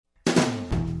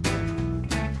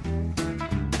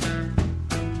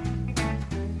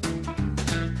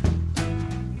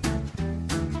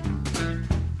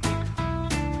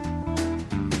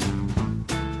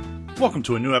Welcome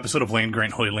to a new episode of Land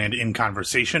Grant Holy Land in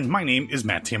Conversation. My name is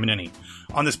Matt Tamanini.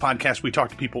 On this podcast, we talk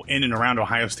to people in and around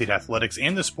Ohio State athletics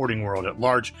and the sporting world at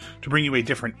large to bring you a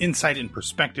different insight and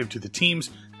perspective to the teams,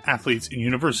 athletes, and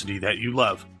university that you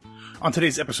love. On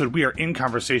today's episode, we are in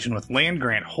conversation with Land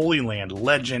Grant Holy Land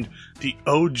legend, the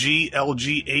OG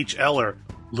LGHLer,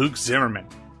 Luke Zimmerman.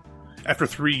 After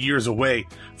 3 years away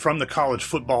from the college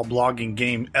football blogging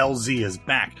game, LZ is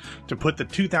back to put the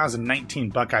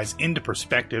 2019 Buckeyes into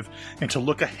perspective and to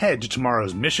look ahead to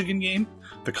tomorrow's Michigan game,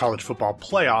 the college football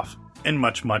playoff, and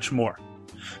much, much more.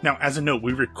 Now, as a note,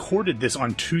 we recorded this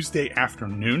on Tuesday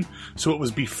afternoon, so it was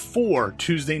before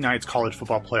Tuesday night's college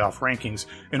football playoff rankings,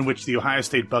 in which the Ohio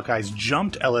State Buckeyes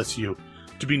jumped LSU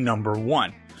to be number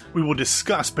one. We will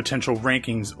discuss potential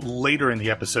rankings later in the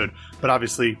episode, but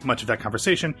obviously much of that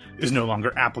conversation is no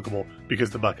longer applicable because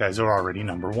the Buckeyes are already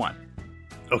number one.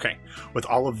 Okay, with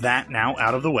all of that now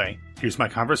out of the way, here's my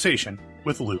conversation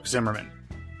with Luke Zimmerman.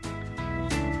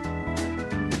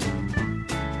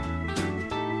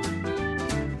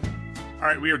 All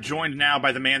right, we are joined now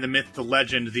by the man, the myth, the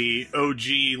legend, the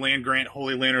OG Land Grant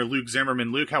Holy Lander, Luke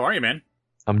Zimmerman. Luke, how are you, man?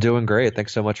 I'm doing great.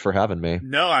 Thanks so much for having me.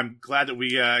 No, I'm glad that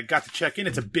we got to check in.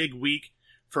 It's a big week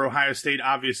for Ohio State.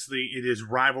 Obviously, it is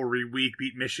rivalry week,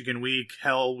 beat Michigan week,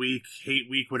 hell week, hate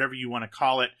week, whatever you want to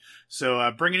call it.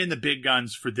 So bringing in the big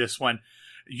guns for this one.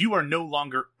 You are no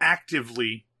longer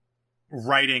actively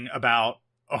writing about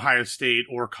Ohio State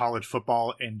or college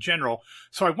football in general.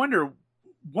 So I wonder,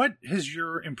 what has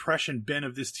your impression been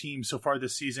of this team so far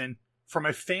this season from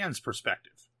a fan's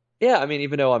perspective? Yeah, I mean,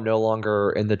 even though I'm no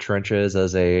longer in the trenches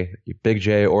as a big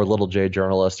J or little J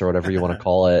journalist or whatever you want to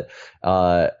call it,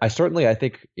 I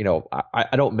think,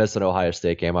 I don't miss an Ohio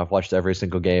State game. I've watched every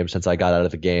single game since I got out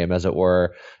of the game, as it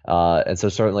were. And so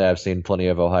certainly I've seen plenty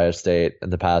of Ohio State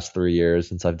in the past 3 years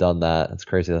since I've done that. It's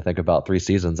crazy to think about 3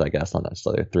 seasons, I guess, not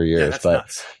necessarily 3 years.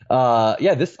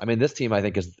 This team I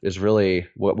think is really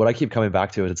what I keep coming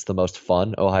back to is it's the most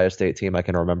fun Ohio State team I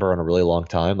can remember in a really long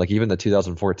time. Like even the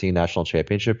 2014 national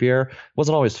championship year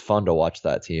wasn't always fun to watch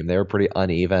that team. They were pretty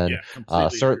uneven. Yeah,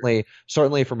 certainly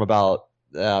from about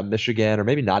Michigan, or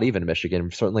maybe not even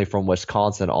Michigan, certainly from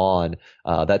Wisconsin on,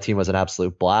 that team was an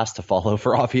absolute blast to follow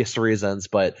for obvious reasons.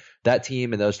 But that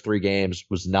team in those 3 games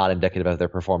was not indicative of their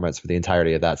performance for the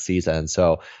entirety of that season.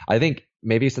 So I think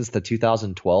maybe since the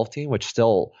 2012 team, which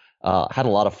still had a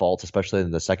lot of faults, especially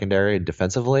in the secondary and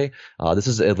defensively, this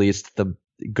is at least the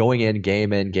going in,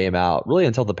 game out, really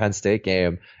until the Penn State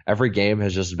game. Every game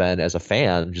has just been, as a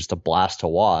fan, just a blast to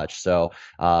watch. So,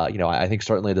 I think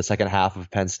certainly the second half of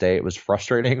Penn State was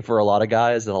frustrating for a lot of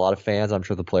guys and a lot of fans. I'm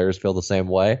sure the players feel the same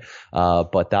way.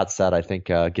 But that said, I think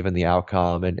given the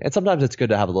outcome, and sometimes it's good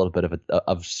to have a little bit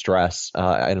of stress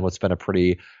and what's been a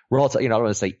pretty relative, I don't want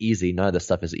to say easy. None of this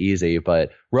stuff is easy, but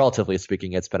relatively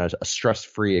speaking, it's been a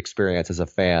stress-free experience as a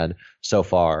fan so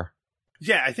far.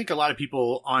 Yeah, I think a lot of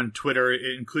people on Twitter,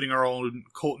 including our own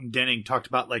Colton Denning, talked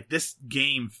about like this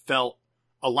game felt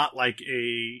a lot like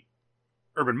a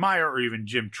Urban Meyer or even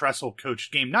Jim Tressel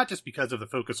coached game, not just because of the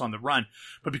focus on the run,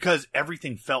 but because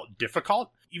everything felt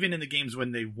difficult. Even in the games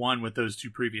when they won with those 2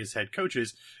 previous head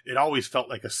coaches, it always felt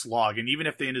like a slog. And even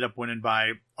if they ended up winning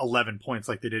by 11 points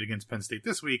like they did against Penn State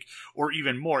this week, or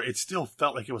even more, it still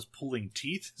felt like it was pulling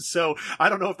teeth. So I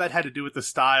don't know if that had to do with the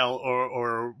style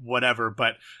or whatever,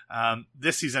 but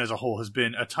this season as a whole has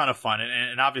been a ton of fun.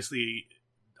 And obviously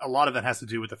a lot of that has to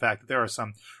do with the fact that there are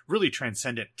some really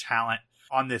transcendent talent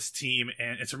on this team,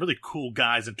 and some really cool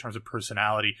guys in terms of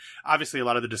personality. Obviously, a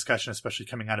lot of the discussion, especially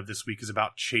coming out of this week, is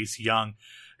about Chase Young.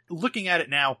 Looking at it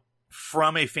now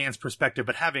from a fan's perspective,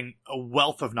 but having a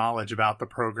wealth of knowledge about the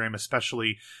program,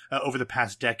 especially over the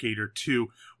past decade or two,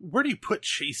 where do you put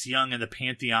Chase Young in the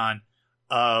pantheon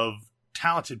of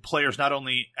talented players, not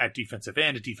only at defensive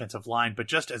end, defensive line, but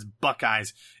just as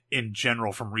Buckeyes in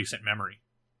general from recent memory?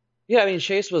 Yeah, I mean,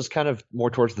 Chase was kind of more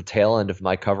towards the tail end of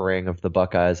my covering of the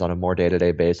Buckeyes on a more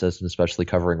day-to-day basis, and especially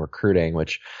covering recruiting,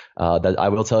 which that I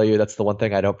will tell you, that's the one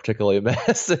thing I don't particularly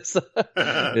miss is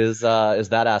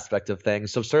that aspect of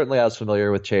things. So certainly I was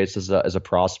familiar with Chase as a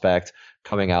prospect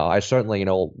coming out. I certainly,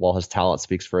 while his talent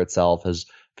speaks for itself, his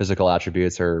physical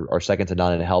attributes are second to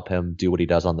none and help him do what he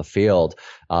does on the field.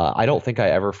 I don't think I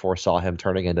ever foresaw him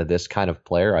turning into this kind of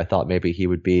player. I thought maybe he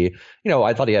would be,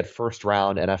 I thought he had first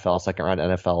round NFL, second round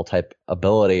NFL type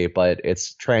ability, but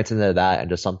it's transcended that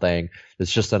into something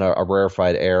that's just in a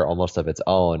rarefied air almost of its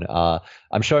own.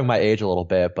 I'm showing my age a little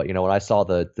bit, but when I saw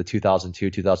the 2002,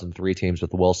 2003 teams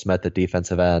with Will Smith at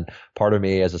defensive end, part of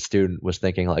me as a student was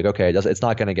thinking like, okay, it's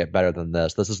not going to get better than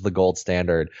this. This is the gold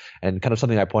standard. And kind of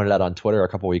something I pointed out on Twitter a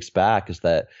couple weeks back is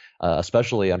that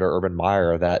especially under Urban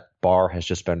Meyer, that bar has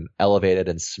just been elevated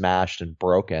and smashed and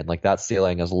broken. Like that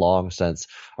ceiling is long since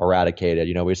eradicated.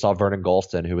 You know, we saw Vernon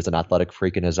Gholston, who was an athletic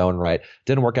freak in his own right,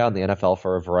 didn't work out in the NFL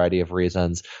for a variety of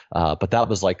reasons, but that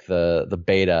was like the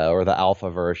beta or the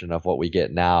alpha version of what we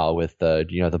get now with the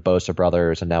the Bosa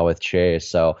brothers and now with Chase.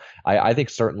 So I think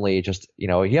certainly just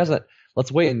he hasn't. Let's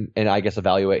wait and I guess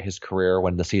evaluate his career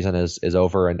when the season is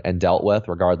over and dealt with,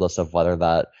 regardless of whether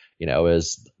that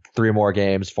is 3 more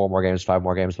games, 4 more games, 5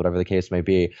 more games, whatever the case may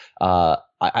be.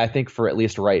 I think for at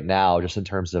least right now, just in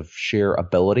terms of sheer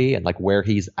ability and like where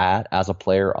he's at as a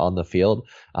player on the field,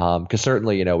 because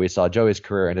certainly we saw Joey's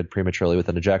career ended prematurely with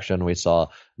an ejection. We saw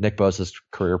Nick Bosa's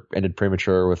career ended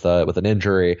premature with an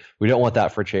injury. We don't want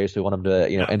that for Chase. We want him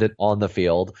to end it on the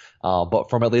field. But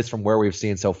from at least from where we've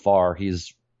seen so far,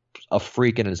 he's a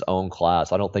freak in his own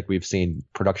class. I don't think we've seen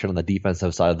production on the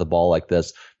defensive side of the ball like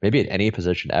this, maybe at any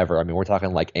position ever. I mean, we're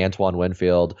talking like Antoine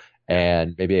Winfield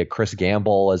and maybe a Chris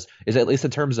Gamble is at least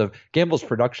in terms of Gamble's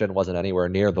production wasn't anywhere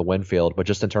near the Winfield, but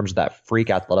just in terms of that freak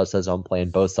athleticism, playing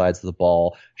both sides of the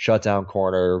ball, shutdown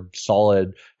corner,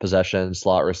 solid possession,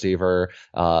 slot receiver.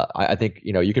 I think,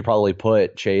 you could probably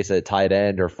put Chase at tight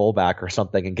end or fullback or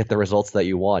something and get the results that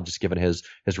you want, just given his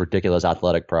ridiculous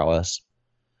athletic prowess.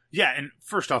 Yeah, and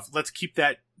first off, let's keep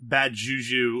that bad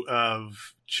juju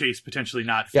of Chase potentially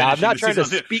not finishing. Yeah, I'm not trying to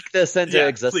season. speak this into Please.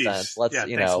 existence. Let's,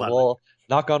 We'll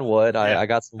knock on wood. Yeah. I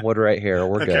got some wood right here.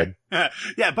 We're good.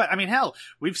 Yeah, but I mean, hell,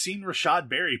 we've seen Rashad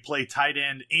Berry play tight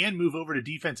end and move over to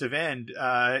defensive end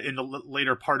in the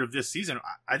later part of this season.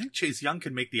 I think Chase Young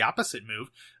can make the opposite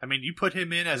move. I mean, you put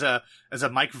him in as a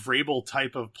Mike Vrabel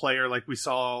type of player, like we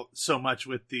saw so much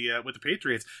with the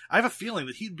Patriots. I have a feeling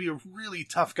that he'd be a really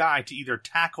tough guy to either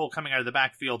tackle coming out of the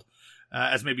backfield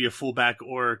as maybe a fullback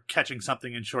or catching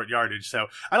something in short yardage. So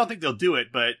I don't think they'll do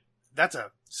it, but that's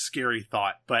a scary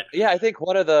thought. But yeah, I think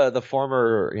one of the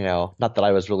former, not that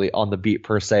I was really on the beat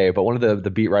per se, but one of the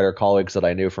beat writer colleagues that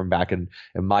I knew from back in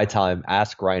my time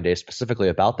asked Ryan Day specifically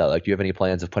about that. Like, do you have any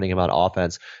plans of putting him on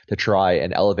offense to try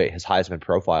and elevate his Heisman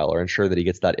profile or ensure that he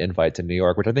gets that invite to New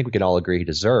York, which I think we can all agree he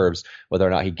deserves, whether or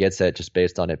not he gets it just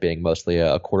based on it being mostly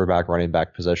a quarterback running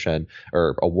back position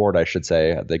or award, I should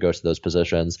say, that goes to those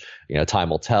positions. Time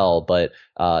will tell, but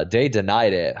Day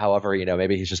denied it. However,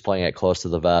 maybe he's just playing it close to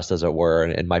the vest, as it were,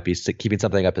 and might be keeping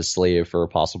something up his sleeve for a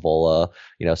possible,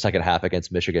 second half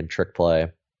against Michigan trick play.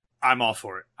 I'm all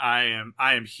for it. I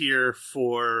am here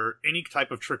for any type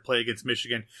of trick play against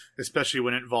Michigan, especially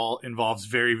when it involves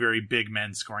very, very big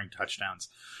men scoring touchdowns.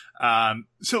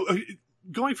 So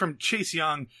going from Chase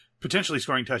Young potentially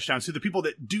scoring touchdowns to the people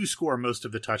that do score most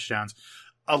of the touchdowns,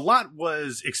 a lot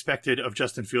was expected of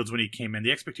Justin Fields when he came in.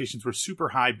 The expectations were super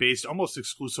high, based almost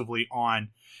exclusively on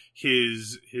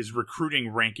his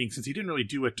recruiting ranking, since he didn't really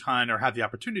do a ton or have the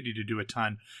opportunity to do a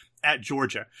ton at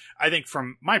Georgia. I think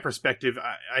from my perspective,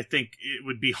 I think it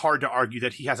would be hard to argue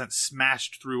that he hasn't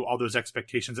smashed through all those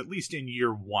expectations, at least in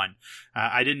year one.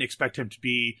 I didn't expect him to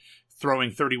be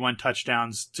throwing 31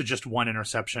 touchdowns to just 1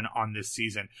 interception on this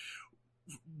season.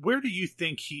 Where do you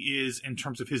think he is in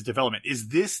terms of his development? Is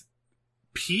this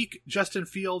peak Justin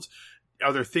Fields?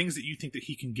 Are there things that you think that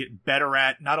he can get better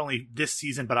at, not only this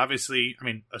season, but obviously,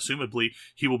 assumably,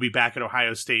 he will be back at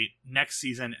Ohio State next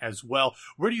season as well?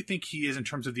 Where do you think he is in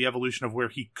terms of the evolution of where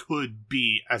he could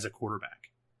be as a quarterback?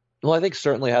 Well, I think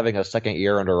certainly having a second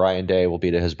year under Ryan Day will be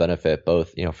to his benefit,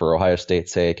 both for Ohio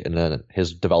State's sake and then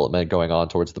his development going on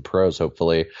towards the pros.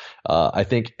 Hopefully, I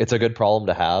think it's a good problem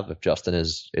to have if Justin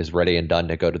is ready and done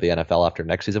to go to the NFL after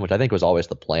next season, which I think was always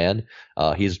the plan.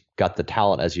 He's got the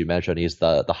talent, as you mentioned. He's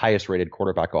the highest rated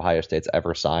quarterback Ohio State's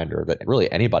ever signed, or that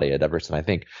really anybody at Everson. I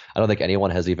don't think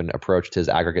anyone has even approached his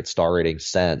aggregate star rating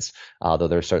since. Though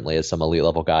there certainly is some elite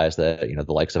level guys that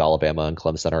the likes of Alabama and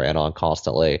Clemson are in on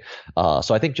constantly.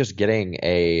 So I think just getting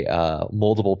a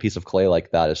moldable piece of clay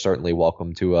like that is certainly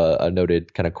welcome to a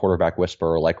noted kind of quarterback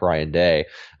whisperer like Ryan Day.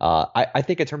 I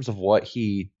think in terms of what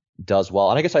he does well,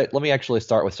 and I guess let me actually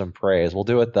start with some praise. We'll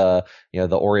do it the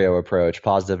Oreo approach: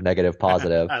 positive, negative,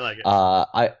 positive. I like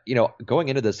it. Going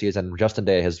into this season, Justin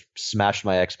Day has smashed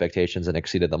my expectations and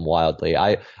exceeded them wildly.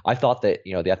 I thought that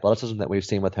the athleticism that we've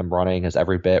seen with him running is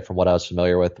every bit from what I was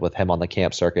familiar with him on the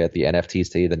camp circuit, the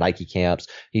NFTC, the Nike camps.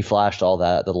 He flashed all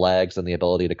that, the legs and the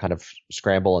ability to kind of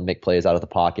scramble and make plays out of the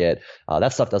pocket.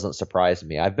 That stuff doesn't surprise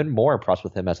me. I've been more impressed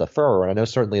with him as a thrower, and I know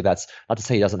certainly that's not to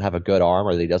say he doesn't have a good arm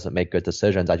or that he doesn't make good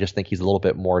decisions. I just just think he's a little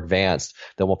bit more advanced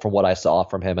than from what I saw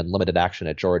from him in limited action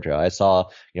at Georgia. I saw,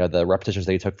 the repetitions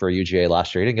that he took for UGA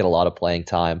last year. He didn't get a lot of playing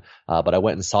time, but I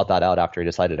went and sought that out after he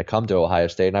decided to come to Ohio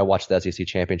State. And I watched the SEC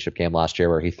championship game last year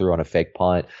where he threw on a fake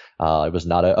punt. It was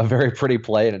not a very pretty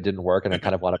play, and it didn't work, and it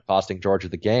kind of wound up costing Georgia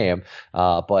the game.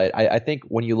 But I think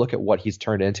when you look at what he's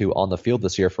turned into on the field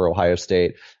this year for Ohio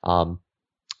State,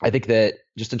 I think that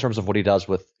just in terms of what he does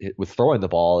with throwing the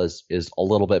ball is a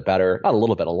little bit better, not a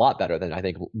little bit, a lot better than I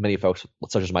think many folks,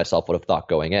 such as myself, would have thought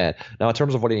going in. Now, in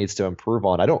terms of what he needs to improve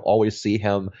on, I don't always see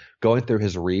him going through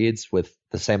his reads with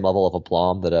the same level of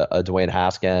aplomb that a Dwayne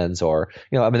Haskins or,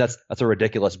 that's a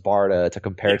ridiculous bar to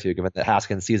compare to, given that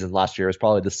Haskins' season last year is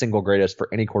probably the single greatest for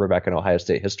any quarterback in Ohio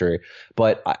State history.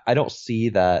 But I don't see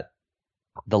that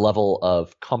the level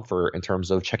of comfort in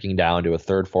terms of checking down to a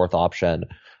third, fourth option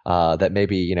that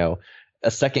maybe, a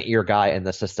second year guy in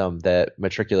the system that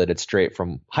matriculated straight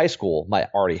from high school might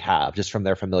already have, just from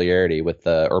their familiarity with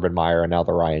the Urban Meyer and now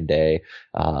the Ryan Day,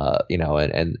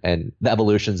 and the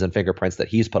evolutions and fingerprints that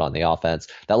he's put on the offense.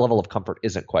 That level of comfort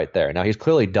isn't quite there. Now, he's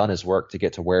clearly done his work to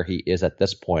get to where he is at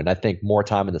this point. And I think more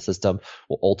time in the system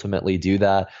will ultimately do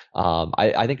that.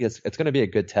 I think it's going to be a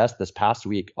good test this past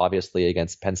week, obviously,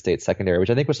 against Penn State secondary, which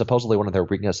I think was supposedly one of their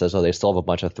weaknesses, though they still have a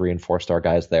bunch of 3- and 4-star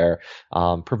guys there.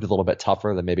 Proved a little bit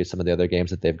tougher than maybe some of the other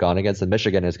games that they've gone against. And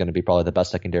Michigan is going to be probably the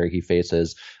best secondary he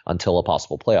faces until a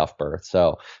possible playoff berth.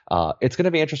 So it's going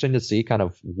to be interesting to see kind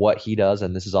of what he does.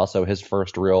 And this is also his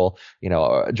first real,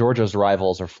 Georgia's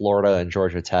rivals are Florida and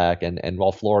Georgia Tech. And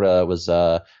while Florida was,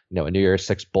 a New Year's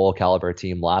Six bowl caliber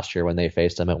team last year when they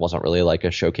faced him, it wasn't really like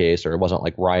a showcase, or it wasn't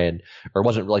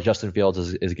like Justin Fields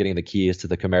is getting the keys to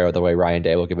the Camaro the way Ryan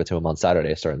Day will give it to him on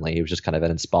Saturday. Certainly, he was just kind of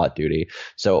in spot duty.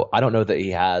 So I don't know that he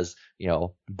has,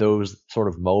 those sort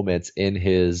of moments in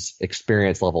his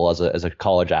experience level as a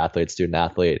college athlete, student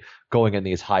athlete, going in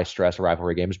these high stress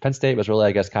rivalry games. Penn State was really,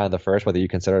 I guess, kind of the first, whether you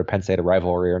consider Penn State a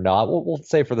rivalry or not. We'll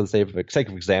say for the sake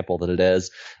of example that it is.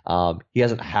 He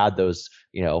hasn't had those,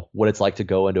 what it's like to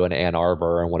go into an Ann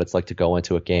Arbor and what it's like to go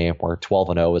into a game where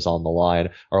 12-0 is on the line.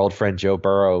 Our old friend Joe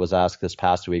Burrow was asked this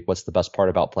past week, what's the best part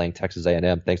about playing Texas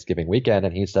A&M Thanksgiving weekend?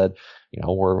 And he said,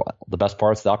 the best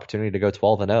part's the opportunity to go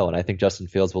 12-0. And I think Justin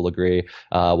Fields will agree.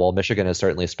 While Michigan is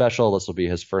certainly special, this will be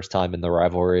his first time in the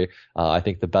rivalry. I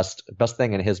think the best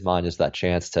thing in his mind is that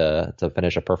chance to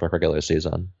finish a perfect regular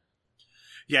season.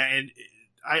 Yeah, and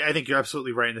I think you're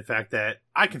absolutely right in the fact that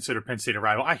I consider Penn State a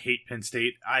rival. I hate Penn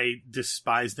State. I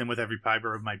despise them with every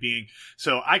fiber of my being.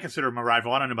 So I consider them a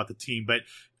rival. I don't know about the team, but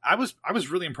I was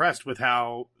really impressed with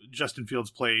how Justin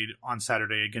Fields played on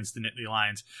Saturday against the Nittany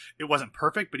Lions. It wasn't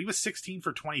perfect, but he was 16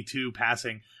 for 22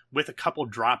 passing with a couple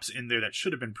drops in there that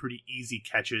should have been pretty easy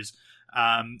catches.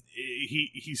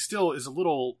 He still is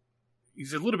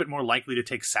he's a little bit more likely to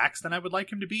take sacks than I would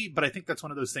like him to be, but I think that's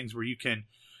one of those things where you can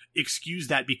excuse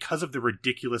that because of the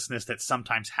ridiculousness that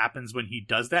sometimes happens when he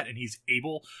does that, and he's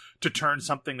able to turn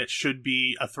something that should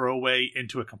be a throwaway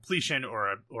into a completion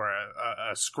or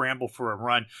a scramble for a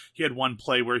run. He had one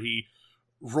play where he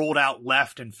rolled out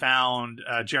left and found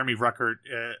Jeremy Ruckert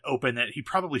open that he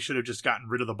probably should have just gotten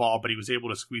rid of the ball, but he was able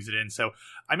to squeeze it in. So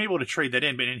I'm able to trade that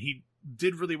in, and he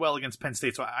did really well against Penn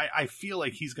State. So I feel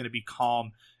like he's going to be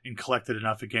calm and collected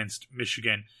enough against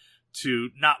Michigan to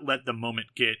not let the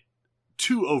moment get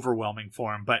too overwhelming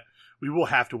for him, but we will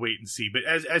have to wait and see. But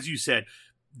as you said,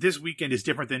 this weekend is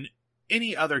different than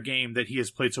any other game that he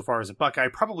has played so far as a Buckeye,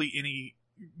 probably any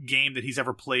game that he's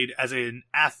ever played as an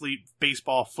athlete,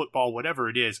 baseball, football, whatever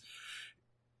it is.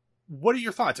 What are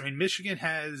your thoughts? I mean, Michigan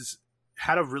has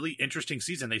had a really interesting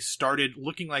season. They started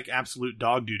looking like absolute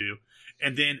dog doo-doo,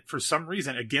 and then for some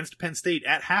reason against Penn State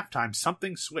at halftime,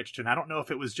 something switched, and I don't know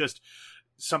if it was just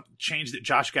some change that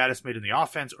Josh Gaddis made in the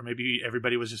offense, or maybe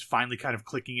everybody was just finally kind of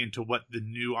clicking into what the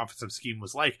new offensive scheme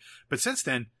was like. But since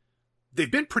then,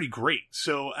 they've been pretty great.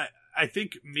 So I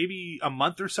think maybe a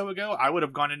month or so ago, I would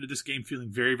have gone into this game feeling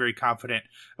very, very confident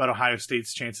about Ohio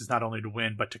State's chances not only to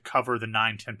win, but to cover the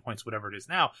 9-10 points, whatever it is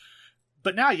now.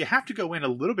 But now you have to go in a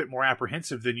little bit more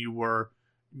apprehensive than you were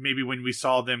maybe when we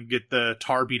saw them get the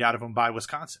tar beat out of them by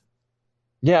Wisconsin.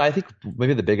 Yeah, I think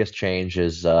maybe the biggest change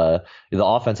is the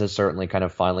offense has certainly kind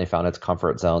of finally found its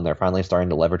comfort zone. They're finally starting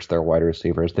to leverage their wide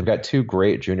receivers. They've got two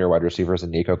great junior wide receivers in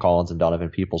Nico Collins and Donovan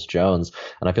Peoples-Jones.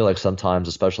 And I feel like sometimes,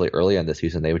 especially early in the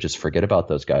season, they would just forget about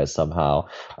those guys somehow.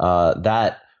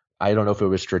 I don't know if it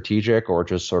was strategic or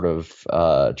just sort of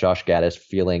Josh Gaddis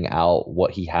feeling out what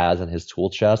he has in his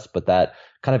tool chest, but that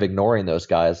kind of ignoring those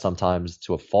guys sometimes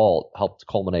to a fault helped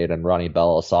culminate in Ronnie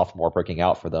Bell, a sophomore, breaking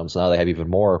out for them. So now they have even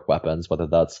more weapons, whether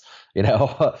that's,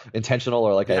 intentional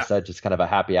or, like I Yeah. said, just kind of a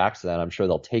happy accident. I'm sure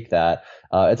they'll take that.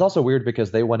 It's also weird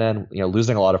because they went in,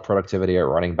 losing a lot of productivity at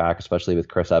running back, especially with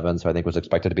Chris Evans, who I think was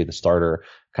expected to be the starter,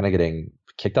 kind of getting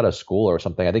kicked out of school or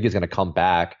something. I think he's going to come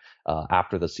back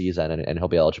after the season, and he'll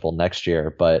be eligible next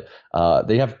year. But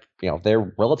they have,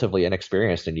 they're relatively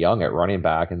inexperienced and young at running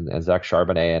back, and Zach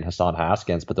Charbonnet and Hassan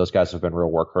Haskins, but those guys have been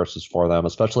real workhorses for them,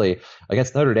 especially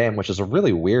against Notre Dame, which is a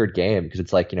really weird game because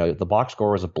it's like, the box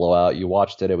score was a blowout. You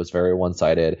watched it. It was very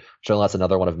one-sided. Certainly that's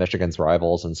another one of Michigan's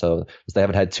rivals. And so they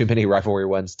haven't had too many rivalry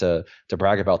wins to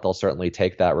brag about. They'll certainly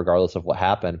take that regardless of what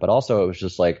happened. But also it was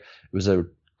just like, it was a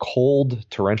cold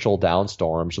torrential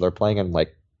downstorm. So they're playing in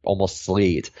like almost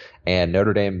sleet, and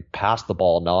Notre Dame passed the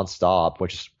ball nonstop,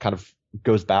 which kind of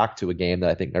goes back to a game that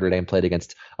I think Notre Dame played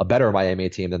against a better Miami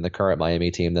team than the current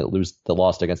Miami team that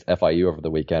lost against FIU over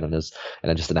the weekend,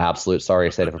 and just an absolute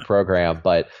sorry state of a program.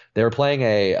 But they were playing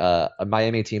a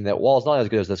Miami team that, while it's not as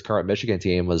good as this current Michigan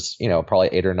team, was, probably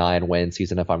 8 or 9 win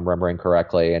season if I'm remembering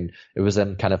correctly, and it was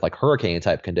in kind of like hurricane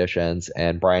type conditions,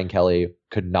 and Brian Kelly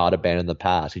could not abandon the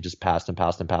pass. He just passed and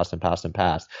passed and passed and passed and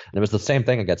passed. And it was the same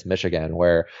thing against Michigan,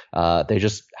 where they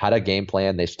just had a game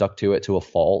plan. They stuck to it to a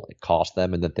fault. It cost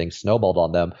them, and then things snowballed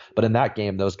on them. But in that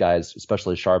game, those guys,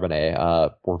 especially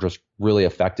Charbonnet, were just really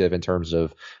effective in terms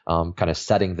of kind of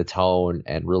setting the tone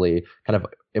and really kind of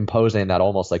imposing that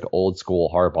almost like old school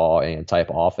Harbaugh and type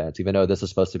offense. Even though this is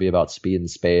supposed to be about speed and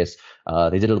space,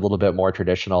 they did it a little bit more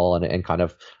traditional and kind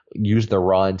of used the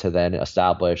run to then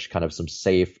establish kind of some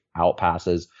safe out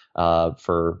passes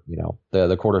for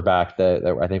the quarterback that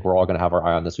I think we're all going to have our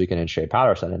eye on this weekend in Shea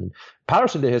Patterson. And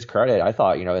Patterson, to his credit, I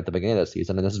thought, at the beginning of the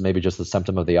season, and this is maybe just a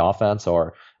symptom of the offense,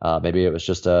 or maybe it was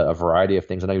just a variety of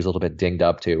things. I know he was a little bit dinged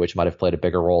up too, which might have played a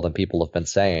bigger role than people have been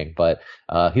saying, but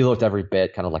he looked every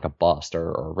bit kind of like a bust,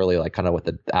 or really like kind of with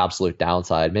the absolute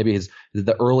downside. Maybe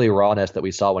the early rawness that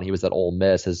we saw when he was at Ole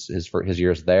Miss, his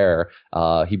years there,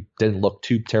 he didn't look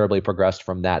too terribly progressed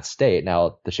from that state.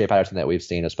 Now, the Shea Patterson that we've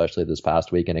seen, especially this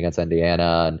past weekend against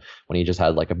Indiana, and when he just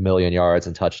had like 1,000,000 yards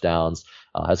and touchdowns,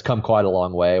 has come quite a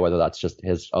long way, whether that's just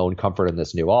his own comfort in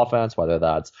this new offense, whether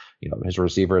that's, his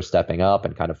receivers stepping up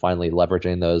and kind of finally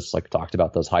leveraging those, like talked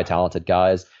about, those high talented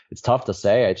guys. It's tough to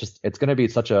say. It's going to be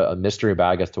such a mystery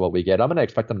bag as to what we get. I'm going to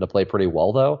expect them to play pretty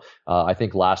well, though. I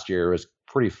think last year was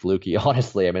pretty fluky,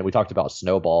 honestly. I mean, we talked about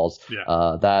snowballs.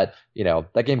 Yeah. That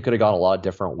game could have gone a lot of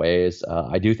different ways.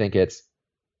 I do think it's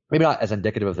maybe not as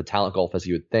indicative of the talent gulf as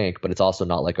you would think, but it's also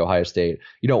not like Ohio State.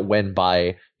 You don't win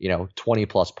by, 20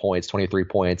 plus points, 23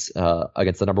 points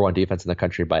against the number one defense in the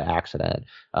country by accident.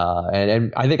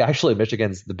 And I think actually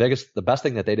Michigan's the best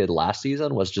thing that they did last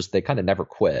season was just they kind of never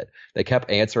quit. They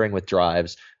kept answering with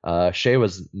drives. Shea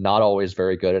was not always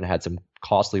very good and had some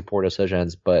costly poor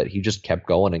decisions, but he just kept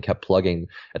going and kept plugging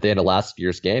at the end of last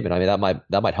year's game. And I mean,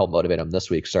 that might help motivate him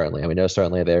this week, certainly. I mean,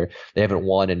 certainly they haven't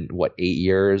won in 8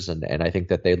 years. And I think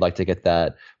that they'd like to get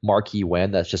that marquee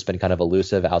win that's just been kind of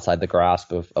elusive outside the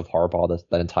grasp of Harbaugh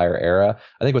that entire era.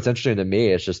 I think what's interesting to me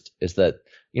is that,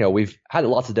 we've had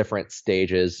lots of different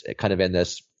stages kind of in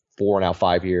this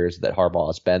 5 years that Harbaugh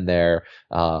has been there,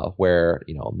 where,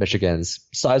 Michigan's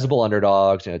sizable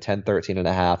underdogs, 10, 13 and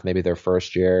a half, maybe their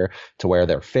first year, to where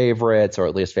they're favorites, or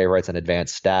at least favorites in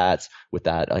advanced stats, with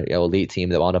that elite team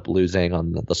that wound up losing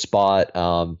on the spot.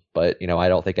 But, I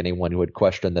don't think anyone would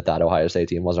question that Ohio State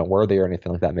team wasn't worthy or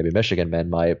anything like that. Maybe Michigan men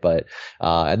might, but,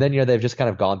 and then, they've just kind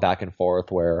of gone back and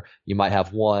forth, where you might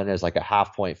have one as like a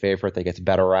half-point favorite that gets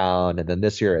bet around. And then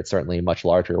this year it's certainly much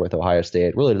larger, with Ohio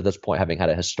State really to this point having had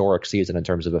a historic season in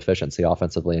terms of efficiency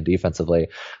offensively and defensively.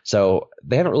 So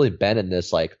they haven't really been in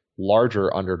this like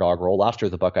larger underdog role. Last year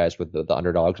the Buckeyes were the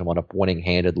underdogs and wound up winning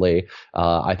handedly.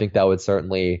 I think that would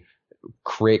certainly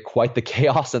create quite the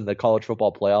chaos in the college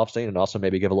football playoff scene, and also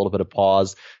maybe give a little bit of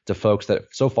pause to folks that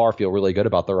so far feel really good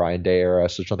about the Ryan Day era,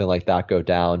 so something like that go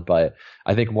down. But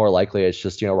I think more likely it's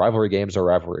just, rivalry games are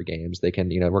rivalry games. They can,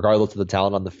 regardless of the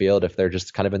talent on the field, if they're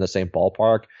just kind of in the same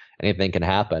ballpark, anything can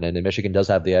happen. And Michigan does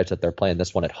have the edge that they're playing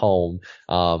this one at home,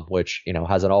 which,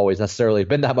 hasn't always necessarily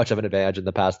been that much of an advantage in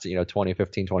the past,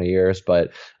 20 years.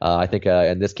 But I think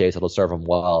in this case, it'll serve them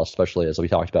well, especially as we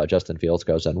talked about, Justin Fields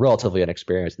goes in relatively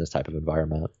inexperienced in this type of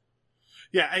environment.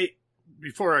 Yeah.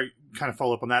 Before I kind of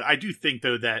follow up on that, I do think,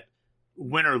 though, that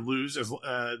win or lose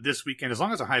this weekend, as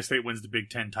long as Ohio State wins the Big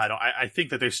Ten title, I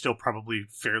think that they're still probably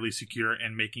fairly secure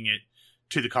in making it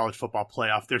to the college football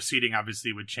playoff. Their seeding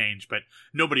obviously would change, but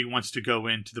nobody wants to go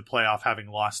into the playoff having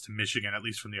lost to Michigan, at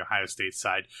least from the Ohio State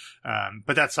side.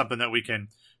 But that's something that we can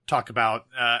talk about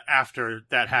after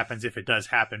that happens, if it does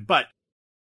happen. But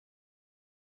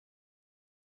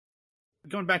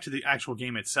Going back to the actual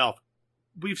game itself,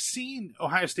 we've seen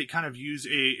Ohio State kind of use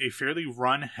a fairly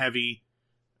run-heavy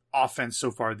offense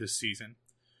so far this season.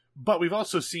 But we've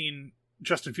also seen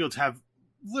Justin Fields have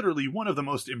literally one of the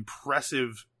most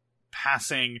impressive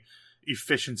passing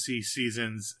efficiency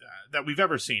seasons that we've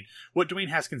ever seen. What Dwayne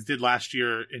Haskins did last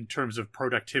year in terms of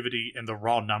productivity and the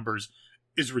raw numbers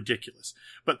is ridiculous.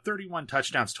 But 31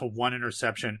 touchdowns to 1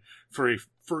 interception for a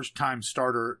first-time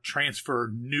starter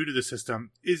transfer new to the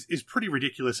system is pretty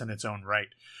ridiculous in its own right.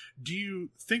 Do you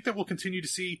think that we'll continue to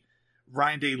see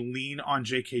Ryan Day lean on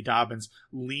J.K. Dobbins,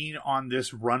 lean on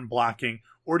this run blocking,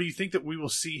 or do you think that we will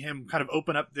see him kind of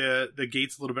open up the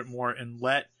gates a little bit more and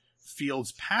let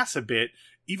Fields pass a bit,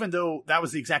 even though that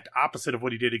was the exact opposite of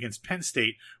what he did against Penn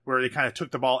State, where they kind of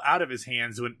took the ball out of his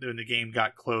hands when the game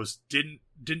got close, didn't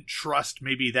trust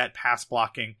maybe that pass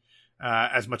blocking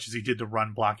as much as he did the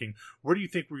run blocking. Where do you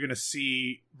think we're going to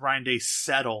see Ryan Day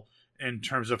settle in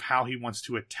terms of how he wants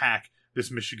to attack this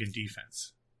Michigan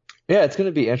defense? Yeah, it's going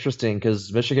to be interesting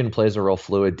because Michigan plays a real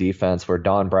fluid defense where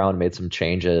Don Brown made some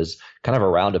changes kind of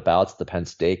around about the Penn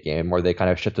State game where they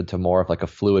kind of shifted to more of like a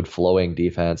fluid flowing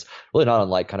defense, really not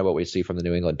unlike kind of what we see from the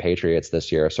New England Patriots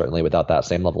this year, certainly without that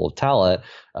same level of talent.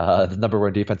 The number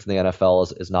one defense in the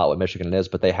NFL is not what Michigan is,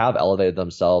 but they have elevated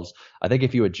themselves. I think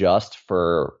if you adjust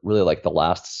for really like the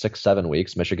last 6-7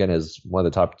 weeks, Michigan is one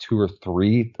of the top 2 or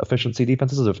 3 efficiency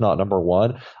defenses, if not number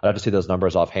one. I'd have to see those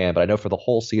numbers offhand, but I know for the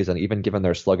whole season, even given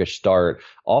their sluggish start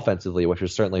offensively, which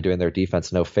is certainly doing their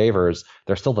defense no favors,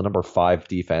 they're still the number 5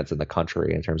 defense in the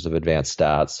country in terms of advanced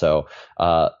stats. So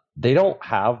they don't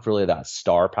have really that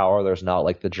star power. There's not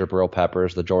like the Jabril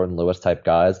Peppers, the Jordan Lewis type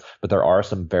guys, but there are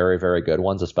some very, very good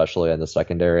ones, especially in the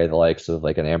secondary, the likes of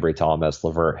like an Ambry Thomas,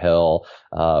 Lavert Hill,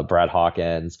 Brad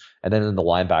Hawkins. And then in the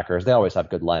linebackers, they always have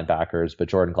good linebackers, but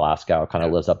Jordan Glasgow kind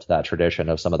of lives up to that tradition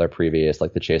of some of their previous,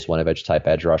 like the Chase Winovich type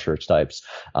edge rushers types,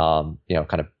 kind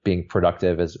of being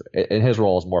productive as in his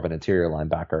role as more of an interior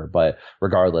linebacker. But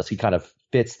regardless, he kind of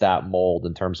fits that mold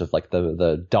in terms of like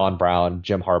the Don Brown,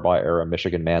 Jim Harbaugh era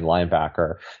Michigan man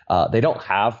linebacker. They don't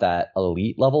have that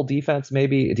elite level defense,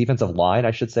 maybe defensive line,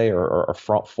 I should say, or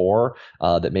front four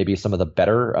that maybe some of the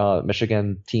better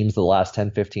Michigan teams the last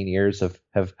 10, 15 years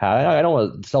have had. I don't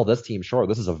want to sell this team short.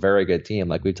 This is a very good team.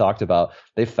 Like we talked about,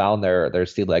 they found their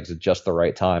sea legs at just the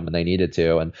right time when they needed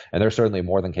to. And they're certainly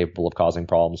more than capable of causing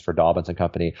problems for Dobbins and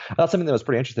company. I thought something that was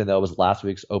pretty interesting, though, was last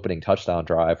week's opening touchdown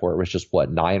drive where it was just,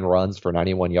 9 runs for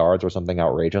 91 yards or something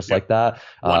outrageous like that.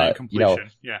 One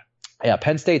incompletion. Yeah,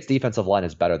 Penn State's defensive line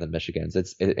is better than Michigan's.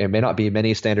 It may not be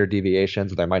many standard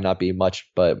deviations. There might not be much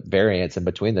but variance in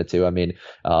between the two. I mean,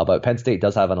 but Penn State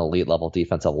does have an elite level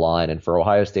defensive line. And for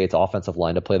Ohio State's offensive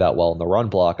line to play that well in the run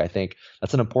block, I think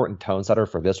that's an important tone setter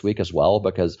for this week as well,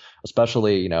 because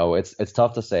especially, it's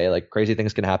tough to say, like crazy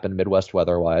things can happen Midwest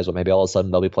weather wise, but maybe all of a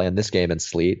sudden they'll be playing this game in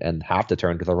sleet and have to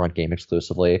turn to the run game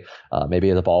exclusively.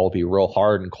 Maybe the ball will be real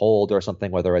hard and cold or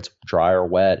something, whether it's dry or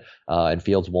wet, and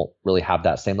Fields won't really have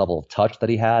that same level of touch that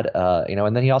he had,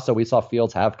 and then we saw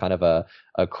Fields have kind of a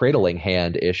cradling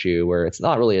hand issue where it's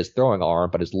not really his throwing arm,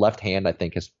 but his left hand, I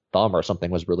think his thumb or something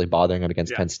was really bothering him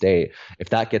against Penn State. If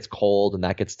that gets cold and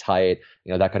that gets tight,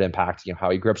 that could impact, how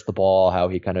he grips the ball, how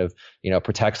he kind of,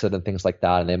 protects it and things like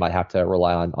that. And they might have to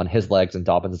rely on his legs and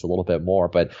Dobbins a little bit more.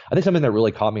 But I think something that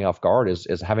really caught me off guard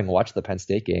is having watched the Penn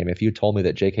State game. If you told me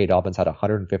that J.K. Dobbins had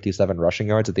 157 rushing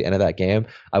yards at the end of that game,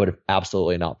 I would have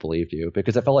absolutely not believed you,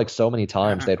 because it felt like so many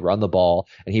times they'd run the ball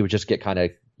and he would just get kind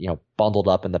of bundled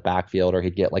up in the backfield, or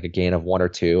he'd get like a gain of 1 or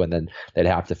 2, and then they'd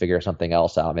have to figure something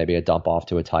else out, maybe a dump off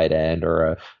to a tight end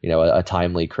or a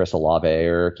timely Chris Olave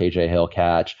or KJ Hill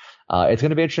catch. It's going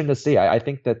to be interesting to see. I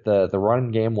think that the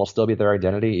run game will still be their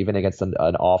identity, even against an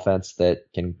offense that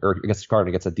can, or against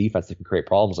a defense that can create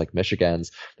problems like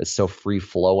Michigan's, that's so free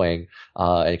flowing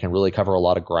and can really cover a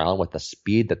lot of ground with the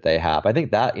speed that they have. I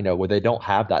think that, where they don't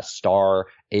have that star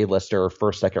A-lister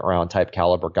first, second round type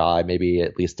caliber guy, maybe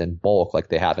at least in bulk like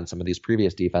they have in some of these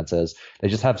previous defenses, they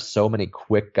just have so many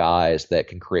quick guys that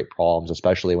can create problems,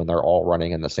 especially when they're all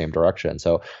running in the same direction.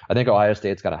 So I think Ohio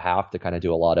State's going to have to kind of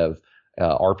do a lot of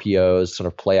RPOs, sort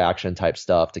of play action type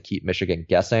stuff to keep Michigan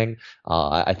guessing.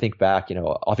 I think back,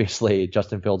 obviously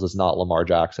Justin Fields is not Lamar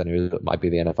Jackson, who might be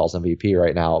the NFL's MVP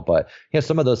right now, but he has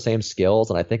some of those same skills.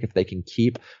 And I think if they can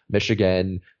keep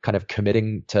Michigan kind of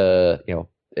committing to,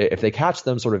 if they catch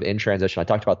them sort of in transition, I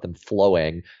talked about them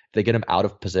flowing. If they get them out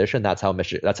of position, that's how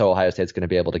Ohio State's going to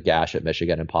be able to gash at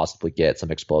Michigan and possibly get some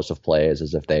explosive plays.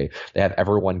 Is if they have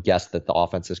everyone guess that the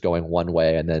offense is going one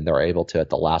way, and then they're able to at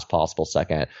the last possible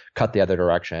second cut the other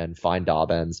direction, find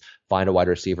Dobbins, find a wide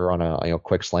receiver on a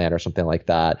quick slant or something like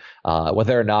that.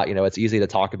 Whether or not it's easy to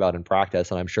talk about in practice,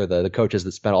 and I'm sure the coaches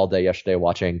that spent all day yesterday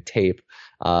watching tape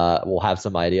will have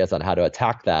some ideas on how to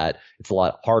attack that. It's a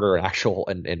lot harder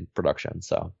in production.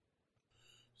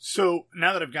 So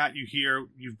now that I've got you here,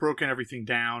 you've broken everything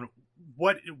down.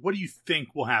 What do you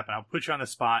think will happen? I'll put you on the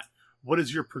spot. What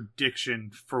is your prediction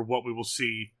for what we will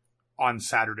see on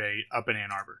Saturday up in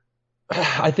Ann Arbor?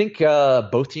 I think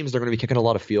both teams are going to be kicking a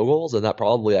lot of field goals, and that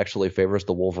probably actually favors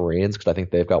the Wolverines because I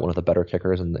think they've got one of the better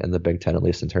kickers in the Big Ten, at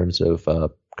least in terms of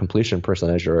completion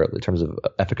percentage or in terms of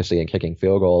efficacy in kicking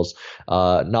field goals.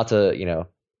 Not to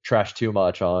trash too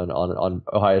much on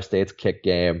Ohio State's kick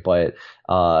game, but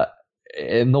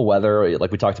in the weather,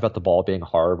 like we talked about the ball being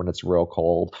hard when it's real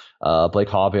cold. Blake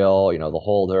Haubeil, the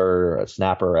holder,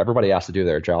 snapper, everybody has to do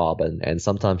their job, and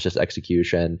sometimes just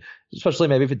execution, especially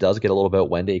maybe if it does get a little bit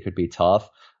windy, could be tough.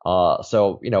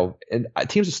 And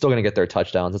teams are still going to get their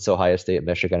touchdowns. It's Ohio State,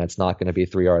 Michigan. It's not going to be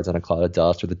 3 yards in a cloud of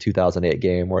dust or the 2008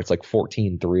 game where it's like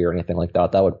 14-3 or anything like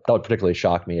that. That would particularly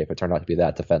shock me if it turned out to be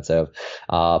that defensive.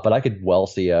 But I could well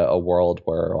see a world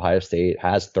where Ohio State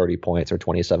has 30 points or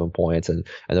 27 points, and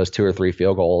those 2 or 3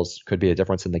 field goals could be a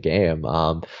difference in the game.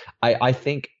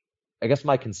 I guess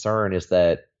my concern is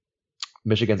that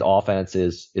Michigan's offense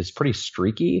is pretty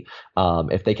streaky.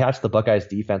 If they catch the Buckeyes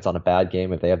defense on a bad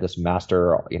game, if they have this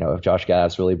master, if Josh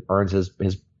Gattis really earns his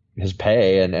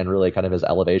pay and really kind of his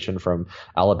elevation from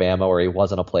Alabama, where he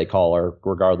wasn't a play caller,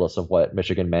 regardless of what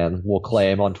Michigan man will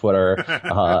claim on Twitter,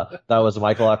 that was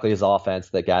Michael Locklear's offense,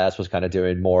 that Gattis was kind of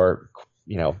doing more,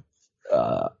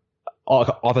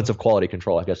 offensive quality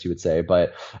control, I guess you would say.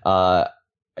 But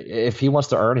if he wants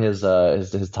to earn his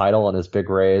title and his big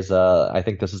raise, I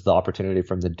think this is the opportunity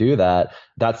for him to do that.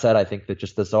 That said, I think that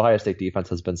just this Ohio State defense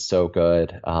has been so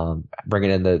good, bringing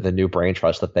in the new brain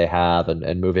trust that they have,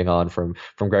 and moving on from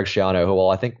Greg Schiano, who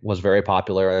I think was very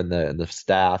popular in the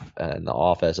staff and the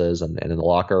offices and in the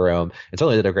locker room, and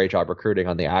certainly did a great job recruiting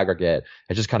on the aggregate.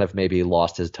 It just kind of maybe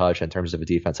lost his touch in terms of a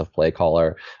defensive play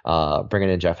caller. Bringing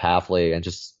in Jeff Hafley and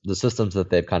just the systems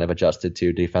that they've kind of adjusted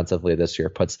to defensively this year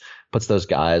puts those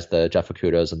guys, the Jeff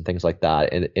Okudas and things like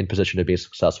that, in position to be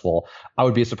successful. I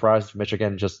would be surprised if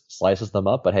Michigan just slices them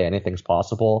up, but hey, anything's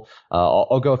possible.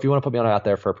 I'll go, if you want to put me on out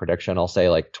there for a prediction, I'll say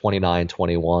like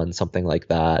 29-21, something like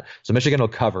that. So Michigan will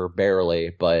cover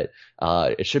barely, but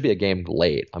it should be a game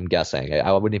late, I'm guessing.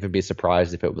 I wouldn't even be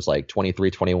surprised if it was like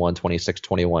 23-21,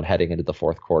 26-21 heading into the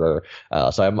fourth quarter.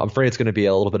 So I'm afraid it's going to be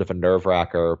a little bit of a nerve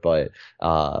wracker, but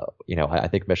I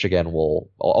think Michigan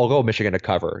I'll go Michigan to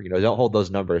cover. Don't hold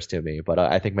those numbers to me, but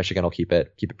I think Michigan will keep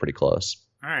it pretty close.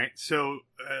 All right. So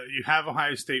you have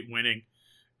Ohio State winning,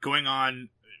 going on,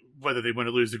 whether they win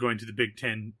or lose, they're going to the Big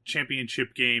Ten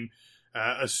championship game.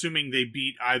 Assuming they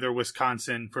beat either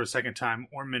Wisconsin for a second time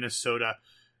or Minnesota,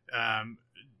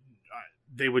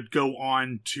 they would go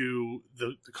on to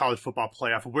the college football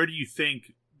playoff. Where do you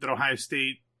think that Ohio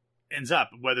State ends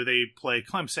up? Whether they play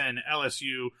Clemson,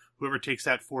 LSU, whoever takes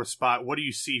that 4th spot, what do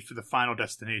you see for the final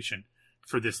destination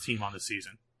for this team on the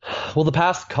season? Well, the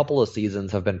past couple of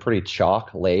seasons have been pretty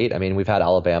chalk late. I mean, we've had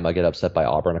Alabama get upset by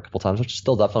Auburn a couple times, which is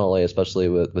still definitely, especially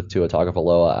with Tua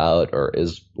Tagovailoa out, or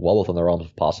is well within the realm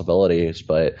of possibilities.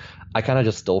 But I kind of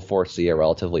just still foresee a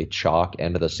relatively chalk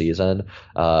end of the season,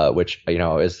 which,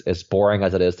 is boring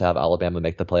as it is to have Alabama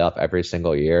make the playoff every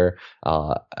single year.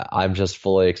 I'm just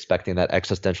fully expecting that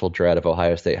existential dread of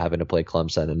Ohio State having to play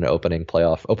Clemson in an opening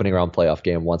round playoff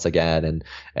game once again.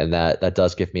 And that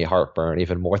does give me heartburn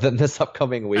even more than this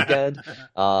upcoming weekend.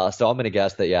 So I'm going to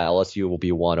guess that, LSU will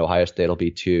be 1, Ohio State will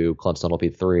be 2, Clemson will be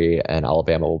 3, and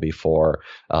Alabama will be 4,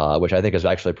 which I think is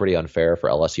actually pretty unfair for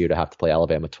LSU to have to play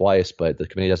Alabama twice, but the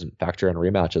committee doesn't factor in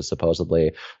rematches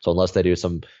supposedly. So unless they do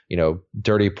some,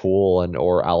 dirty pool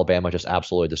or Alabama just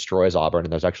absolutely destroys Auburn,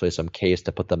 and there's actually some case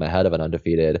to put them ahead of an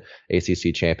undefeated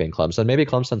ACC champion Clemson. Maybe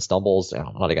Clemson stumbles,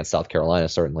 not against South Carolina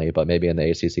certainly, but maybe in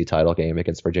the ACC title game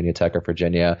against Virginia Tech or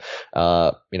Virginia.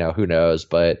 Who knows?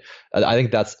 But I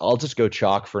think I'll just go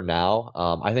chalk for now.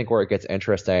 I think where it gets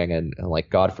interesting, and like,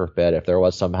 God forbid, if there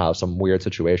was somehow some weird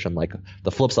situation like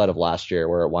the flip side of last year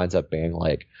where it winds up being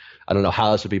like, I don't know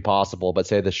how this would be possible, but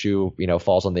say the shoe,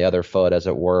 falls on the other foot, as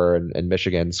it were, and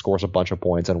Michigan scores a bunch of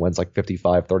points and wins like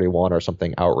 55-31 or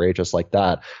something outrageous like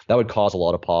that. That would cause a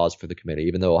lot of pause for the committee,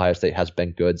 even though Ohio State has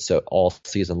been good so all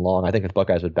season long. I think the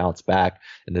Buckeyes would bounce back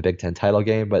in the Big Ten title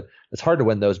game, but it's hard to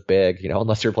win those big,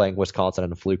 unless you're playing Wisconsin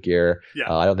in a fluke year.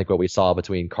 Yeah. I don't think what we saw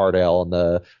between Cardale and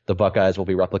the Buckeyes will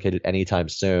be replicated anytime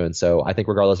soon. So I think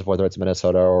regardless of whether it's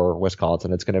Minnesota or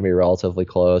Wisconsin, it's going to be relatively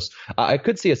close. I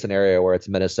could see a scenario where it's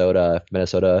Minnesota. If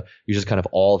Minnesota uses kind of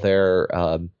all their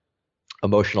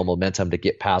emotional momentum to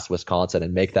get past Wisconsin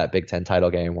and make that Big Ten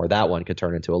title game, where that one could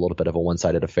turn into a little bit of a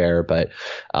one-sided affair. But,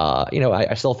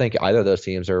 I still think either of those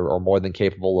teams are more than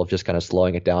capable of just kind of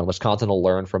slowing it down. Wisconsin will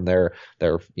learn from their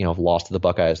loss to the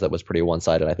Buckeyes that was pretty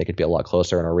one-sided. I think it'd be a lot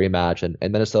closer in a rematch. And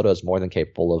Minnesota is more than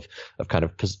capable of kind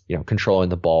of, controlling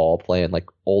the ball, playing like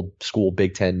old school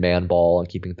Big Ten man ball and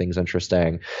keeping things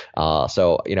interesting. I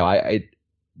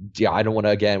don't want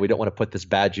to, we don't want to put this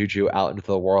bad juju out into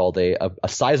the world. A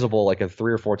sizable, like a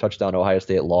 3 or 4 touchdown Ohio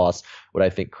State loss would, I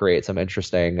think, create some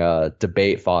interesting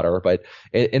debate fodder. But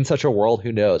in such a world,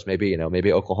 who knows? Maybe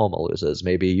Oklahoma loses,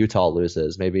 maybe Utah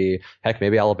loses, maybe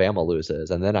Alabama loses.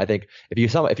 And then I think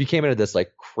if you came into this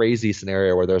like crazy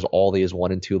scenario where there's all these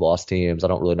 1 and 2 loss teams, I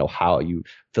don't really know how you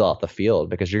fill out the field,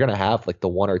 because you're going to have like the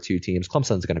 1 or 2 teams.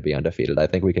 Clemson's going to be undefeated. I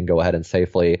think we can go ahead and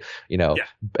safely,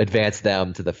 advance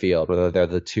them to the field, whether they're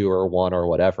the 2 or 1 or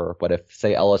whatever. But if,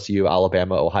 say, LSU,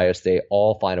 Alabama, Ohio State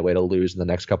all find a way to lose in the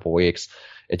next couple of weeks,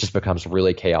 it just becomes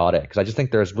really chaotic, because I just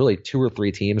think there's really 2 or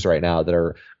 3 teams right now that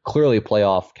are clearly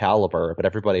playoff caliber, but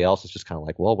everybody else is just kind of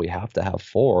like, well, we have to have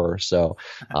 4. So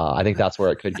I think that's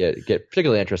where it could get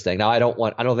particularly interesting. Now, I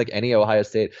don't think any Ohio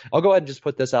State. I'll go ahead and just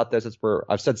put this out there, since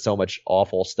I've said so much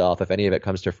awful stuff. If any of it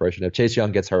comes to fruition, if Chase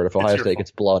Young gets hurt, if Ohio State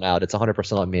gets blown out, it's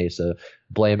 100% on me. So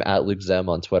blame at Luke Zem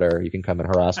on Twitter. You can come and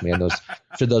harass me, and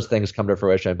should those things come to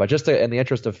fruition. But just in the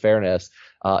interest of fairness,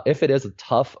 if it is a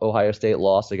tough Ohio State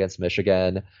loss against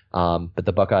Michigan, but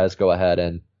the Buckeyes go ahead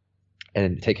and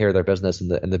take care of their business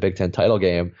in the Big Ten title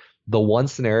game, the one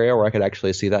scenario where I could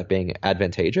actually see that being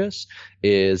advantageous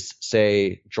is,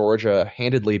 say, Georgia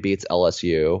handedly beats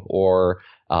LSU, or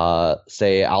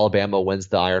say Alabama wins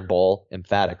the Iron Bowl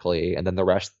emphatically, and then the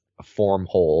rest form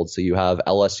holds. So you have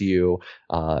LSU,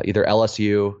 either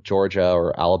LSU, Georgia,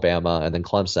 or Alabama, and then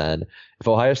Clemson. If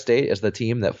Ohio State is the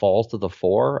team that falls to the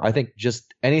 4, I think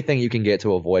just anything you can get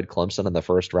to avoid Clemson in the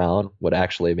first round would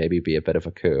actually maybe be a bit of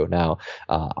a coup. Now,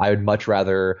 I would much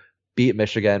rather beat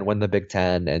Michigan, win the Big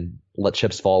Ten, and let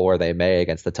chips fall where they may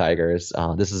against the Tigers.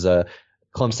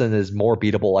 Clemson is more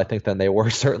beatable, I think, than they were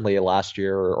certainly last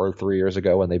year or 3 years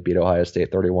ago when they beat Ohio State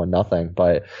 31-0.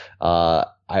 But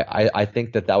I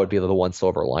think that would be the one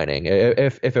silver lining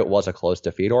if it was a close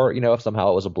defeat, or if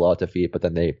somehow it was a blowout defeat, but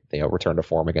then they return to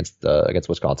form against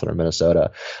Wisconsin or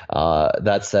Minnesota.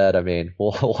 That said, I mean,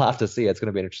 we'll have to see. It's going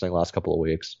to be an interesting last couple of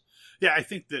weeks. Yeah, I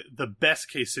think that the best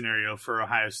case scenario for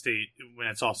Ohio State, when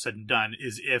it's all said and done,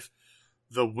 is if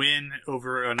the win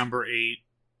over a number 8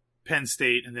 Penn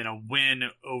State, and then a win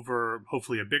over,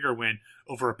 hopefully a bigger win,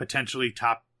 over a potentially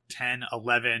top 10,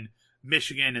 11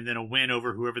 Michigan, and then a win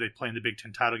over whoever they play in the Big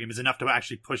Ten title game, is enough to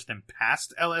actually push them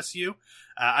past LSU.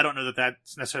 I don't know that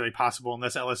that's necessarily possible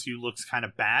unless LSU looks kind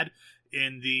of bad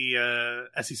in the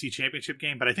SEC championship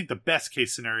game, but I think the best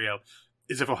case scenario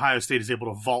is if Ohio State is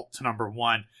able to vault to number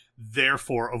 1,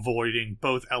 therefore avoiding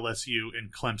both LSU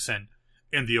and Clemson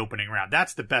in the opening round.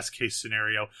 That's the best case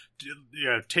scenario.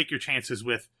 Take your chances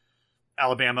with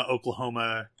Alabama,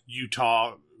 Oklahoma,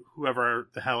 Utah, whoever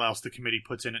the hell else the committee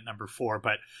puts in at number 4.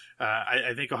 But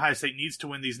I think Ohio State needs to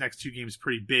win these next 2 games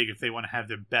pretty big if they want to have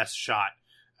their best shot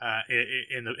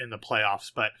in the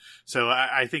playoffs. But so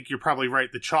I think you're probably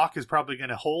right. The chalk is probably going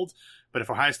to hold. But if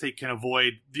Ohio State can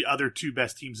avoid the other 2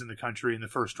 best teams in the country in the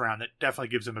first round, that definitely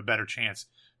gives them a better chance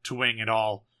to win it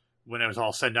all when it was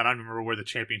all said and done. I don't remember where the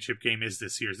championship game is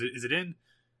this year. Is it in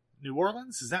New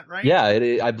Orleans? Is that right? Yeah,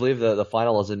 I believe the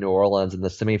final is in New Orleans, and the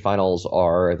semifinals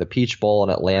are the Peach Bowl in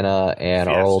Atlanta and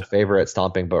Fiesta, our old favorite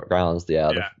stomping grounds,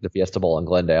 the Fiesta Bowl in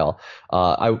Glendale.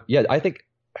 I think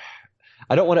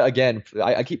I don't want to, again,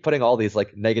 I keep putting all these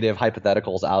like negative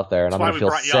hypotheticals out there, and I'm going to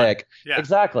feel sick. Yeah.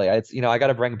 Exactly. It's, I got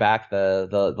to bring back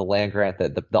the land grant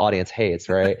that the audience hates,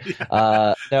 right?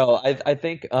 No, I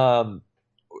think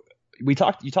you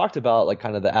talked about like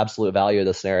kind of the absolute value of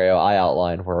the scenario I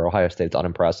outlined, where Ohio State's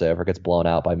unimpressive or gets blown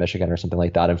out by Michigan or something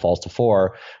like that and falls to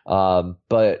 4.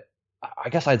 But I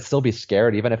guess I'd still be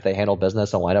scared even if they handle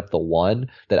business and line up the 1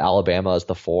 that Alabama is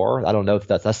the 4. I don't know if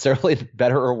that's necessarily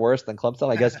better or worse than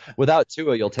Clemson. I guess without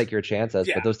Tua, you'll take your chances,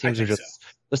 Yeah, but those teams are just so.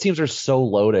 Those teams are so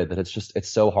loaded that it's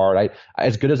so hard.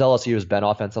 As good as LSU has been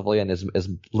offensively, and as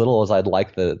little as I'd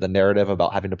like the narrative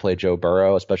about having to play Joe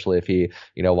Burrow, especially if he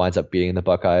winds up beating the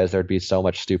Buckeyes, there'd be so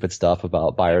much stupid stuff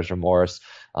about buyer's remorse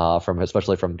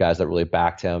especially from guys that really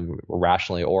backed him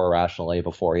rationally or irrationally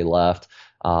before he left.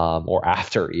 Or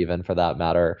after, even for that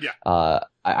matter. Yeah.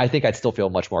 I think I'd still feel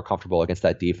much more comfortable against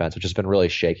that defense, which has been really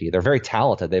shaky. They're very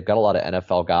talented. They've got a lot of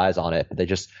NFL guys on it, but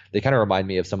they kind of remind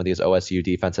me of some of these OSU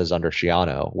defenses under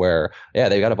Schiano, where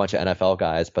they've got a bunch of NFL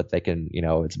guys, but they can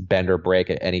it's bend or break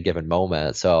at any given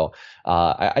moment. So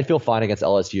I'd feel fine against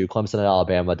LSU. Clemson and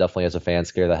Alabama definitely, as a fan,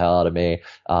 scare the hell out of me.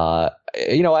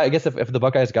 I guess if the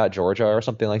Buckeyes got Georgia or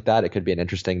something like that, it could be an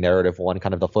interesting narrative one,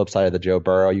 kind of the flip side of the Joe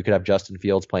Burrow. You could have Justin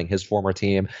Fields playing his former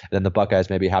team, and then the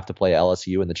Buckeyes maybe have to play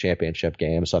LSU in the championship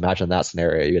game. So imagine that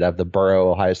scenario. You'd have the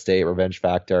Burrow, Ohio State revenge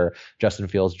factor, Justin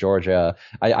Fields, Georgia.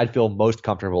 I'd feel most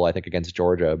comfortable, I think, against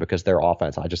Georgia because their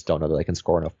offense, I just don't know that they can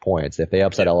score enough points. If they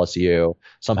upset LSU,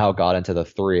 somehow got into the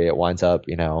 3, it winds up,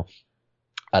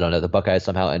 I don't know, the Buckeyes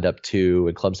somehow end up 2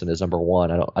 and Clemson is number 1.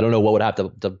 I don't know what would have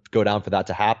to go down for that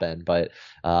to happen, but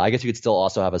I guess you could still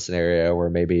also have a scenario where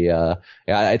maybe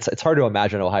it's hard to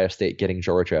imagine Ohio State getting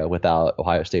Georgia without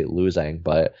Ohio State losing,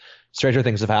 but stranger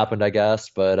things have happened, I guess.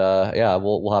 But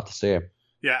we'll have to see.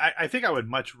 Yeah, I think I would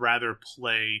much rather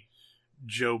play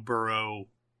Joe Burrow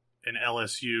and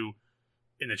LSU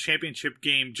in the championship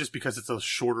game just because it's a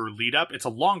shorter lead up. It's a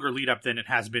longer lead up than it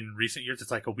has been in recent years.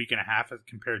 It's like a week and a half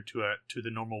compared to the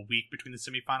normal week between the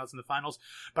semifinals and the finals.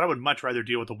 But I would much rather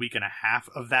deal with a week and a half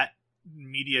of that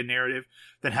media narrative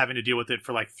than having to deal with it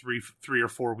for like three or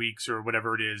 4 weeks or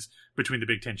whatever it is between the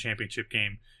Big Ten championship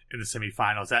game and the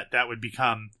semifinals. That would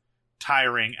become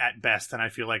tiring at best, and I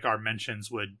feel like our mentions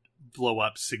would blow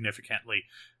up significantly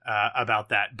about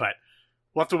that. But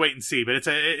we'll have to wait and see. But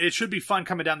it should be fun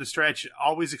coming down the stretch.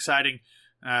 Always exciting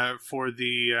for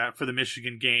the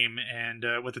Michigan game, and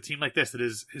with a team like this that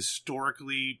has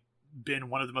historically been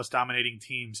one of the most dominating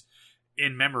teams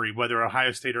in memory, whether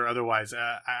Ohio State or otherwise.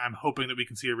 I'm hoping that we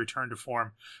can see a return to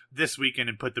form this weekend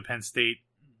and put the Penn State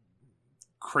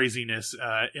craziness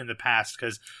in the past,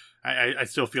 because I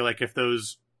still feel like if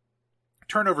those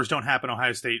turnovers don't happen,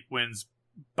 Ohio State wins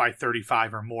by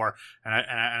 35 or more, and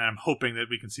I'm hoping that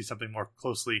we can see something more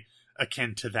closely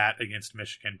akin to that against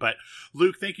Michigan. But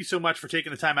Luke, thank you so much for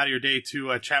taking the time out of your day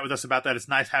to chat with us about that. It's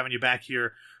nice having you back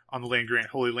here on the Land Grant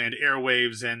Holy Land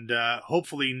airwaves, and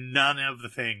hopefully none of the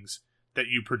things that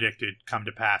you predicted come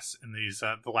to pass in these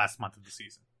the last month of the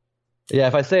season. Yeah,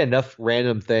 if I say enough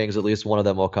random things, at least one of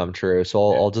them will come true.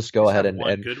 So I'll just go ahead and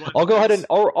I'll go ahead and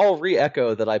I'll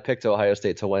re-echo that I picked Ohio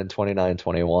State to win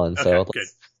 29-21. So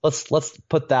let's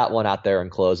put that one out there in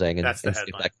closing and see if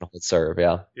that can serve.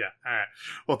 Yeah. Yeah. All right.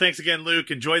 Well, thanks again,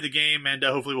 Luke. Enjoy the game, and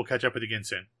hopefully we'll catch up with you again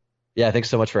soon. Yeah. Thanks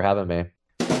so much for having me.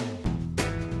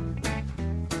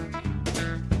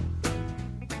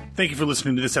 Thank you for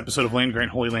listening to this episode of Land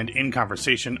Grant Holy Land in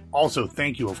Conversation. Also,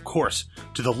 thank you, of course,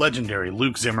 to the legendary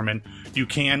Luke Zimmerman. You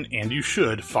can and you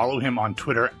should follow him on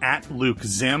Twitter at Luke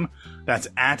Zim. That's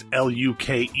at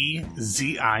LUKEZIM.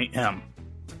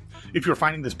 If you're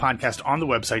finding this podcast on the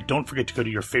website, don't forget to go to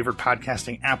your favorite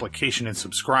podcasting application and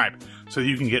subscribe so that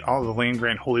you can get all of the Land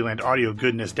Grant Holy Land audio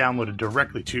goodness downloaded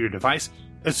directly to your device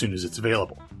as soon as it's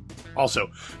available.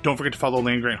 Also, don't forget to follow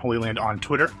Land Grant Holy Land on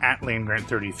Twitter at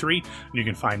LandGrant33, and you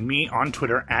can find me on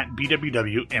Twitter at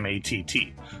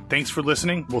BWWMATT. Thanks for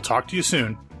listening. We'll talk to you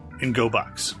soon, and go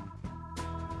Bucks.